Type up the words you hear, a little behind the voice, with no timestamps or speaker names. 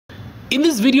In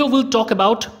this video, we'll talk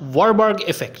about Warburg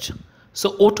Effect.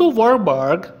 So Otto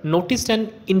Warburg noticed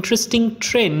an interesting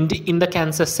trend in the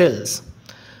cancer cells.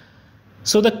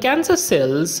 So the cancer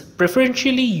cells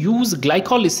preferentially use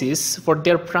glycolysis for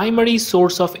their primary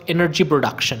source of energy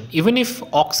production. Even if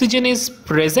oxygen is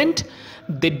present,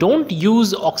 they don't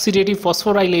use oxidative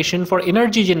phosphorylation for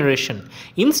energy generation.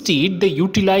 Instead, they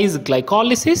utilize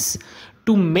glycolysis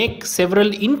to make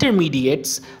several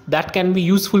intermediates that can be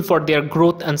useful for their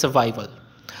growth and survival.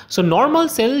 So normal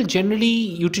cell generally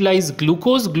utilize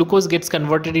glucose. Glucose gets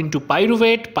converted into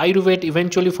pyruvate. Pyruvate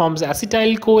eventually forms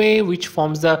acetyl-CoA, which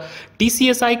forms the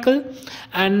TCA cycle.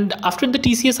 And after the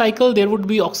TCA cycle, there would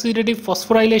be oxidative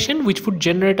phosphorylation, which would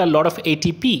generate a lot of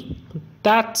ATP.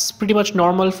 That's pretty much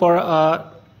normal for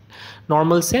a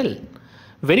normal cell.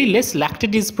 Very less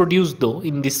lactate is produced though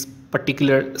in this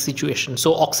particular situation.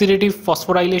 So oxidative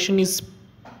phosphorylation is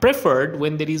preferred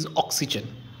when there is oxygen.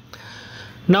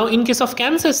 Now in case of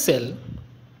cancer cell,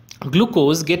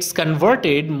 glucose gets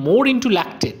converted more into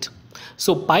lactate.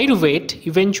 So pyruvate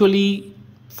eventually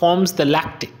forms the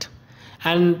lactate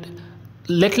and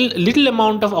little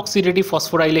amount of oxidative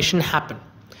phosphorylation happen.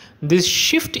 This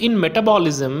shift in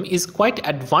metabolism is quite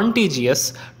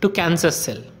advantageous to cancer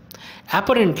cell.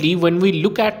 Apparently, when we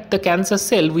look at the cancer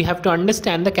cell, we have to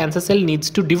understand the cancer cell needs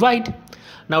to divide.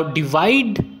 Now,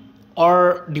 dividing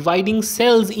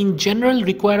cells in general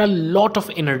require a lot of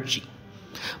energy.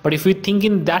 But if we think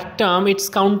in that term, it's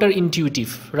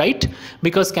counterintuitive, right?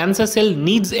 Because cancer cell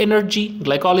needs energy.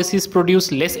 Glycolysis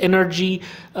produces less energy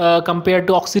compared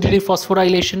to oxidative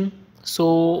phosphorylation.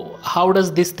 So how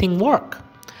does this thing work?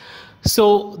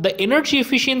 So the energy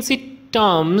efficiency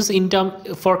terms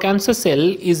for cancer cell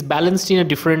is balanced in a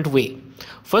different way.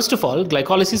 First of all,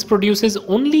 glycolysis produces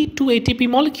only 2 ATP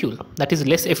molecule, that is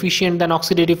less efficient than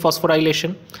oxidative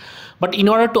phosphorylation. But in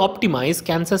order to optimize,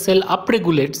 cancer cell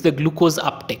upregulates the glucose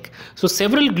uptake. So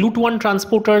several GLUT1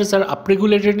 transporters are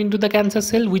upregulated into the cancer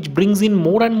cell, which brings in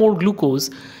more and more glucose,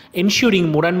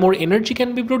 ensuring more and more energy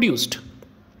can be produced.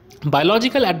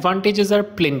 Biological advantages are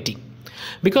plenty,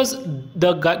 because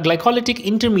the glycolytic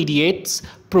intermediates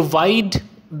provide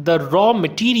the raw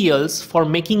materials for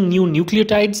making new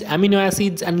nucleotides, amino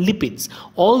acids and lipids.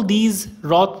 All these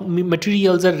raw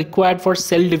materials are required for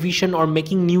cell division or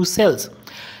making new cells,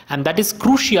 and that is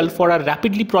crucial for a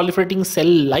rapidly proliferating cell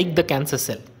like the cancer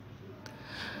cell.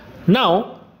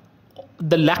 Now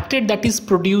the lactate that is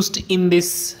produced in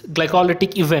these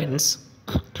glycolytic events,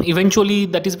 eventually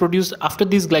that is produced after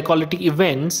these glycolytic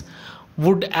events,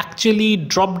 would actually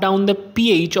drop down the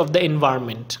pH of the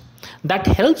environment. That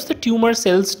helps the tumor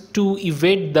cells to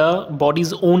evade the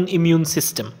body's own immune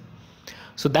system.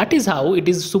 So that is how it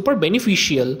is super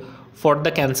beneficial for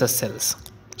the cancer cells.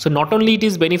 So not only it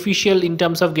is beneficial in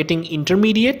terms of getting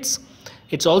intermediates,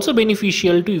 it's also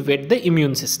beneficial to evade the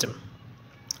immune system.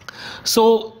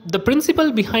 So the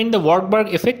principle behind the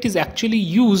Warburg effect is actually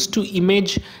used to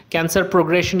image cancer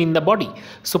progression in the body.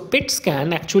 So PET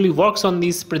scan actually works on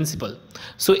this principle.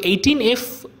 So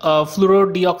 18F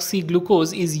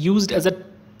fluorodeoxyglucose is used as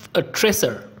a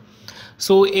tracer.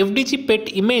 So FDG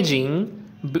PET imaging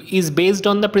is based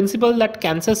on the principle that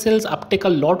cancer cells uptake a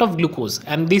lot of glucose,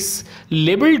 and this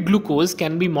labeled glucose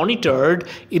can be monitored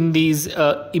in these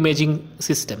imaging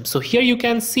systems. So here you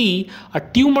can see a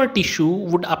tumor tissue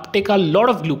would uptake a lot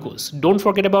of glucose. Don't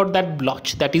forget about that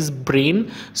blotch, that is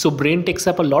brain. So brain takes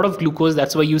up a lot of glucose,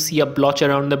 that's why you see a blotch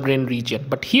around the brain region.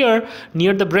 But here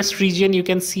near the breast region you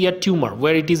can see a tumor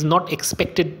where it is not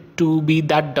expected to be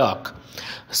that dark.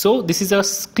 So this is a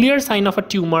clear sign of a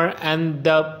tumor, and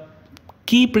the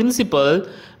key principle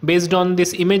based on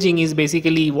this imaging is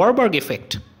basically Warburg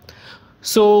effect.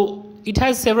 So it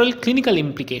has several clinical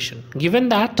implications. Given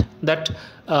that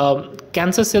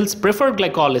cancer cells prefer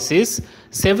glycolysis,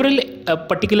 several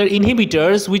particular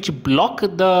inhibitors which block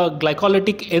the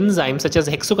glycolytic enzymes such as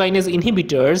hexokinase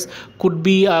inhibitors could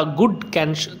be a good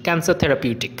cancer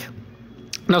therapeutic.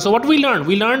 Now, so what we learned?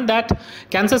 We learned that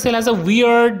cancer cell has a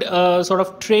weird sort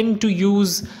of trend to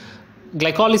use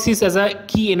glycolysis as a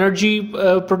key energy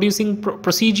producing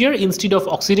procedure instead of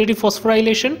oxidative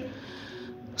phosphorylation.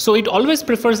 So it always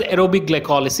prefers aerobic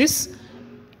glycolysis,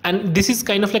 and this is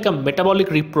kind of like a metabolic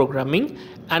reprogramming,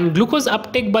 and glucose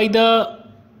uptake by the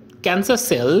cancer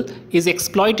cell is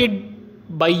exploited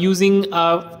by using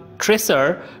a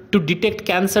tracer to detect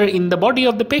cancer in the body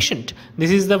of the patient.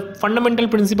 This is the fundamental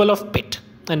principle of PET.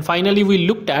 And finally, we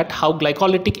looked at how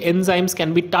glycolytic enzymes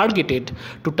can be targeted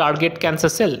to target cancer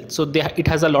cells. So it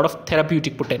has a lot of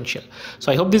therapeutic potential.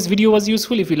 So I hope this video was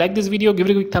useful. If you like this video, give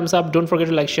it a quick thumbs up. Don't forget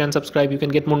to like, share and subscribe. You can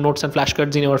get more notes and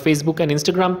flashcards in our Facebook and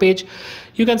Instagram page.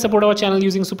 You can support our channel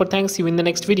using super thanks. See you in the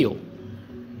next video.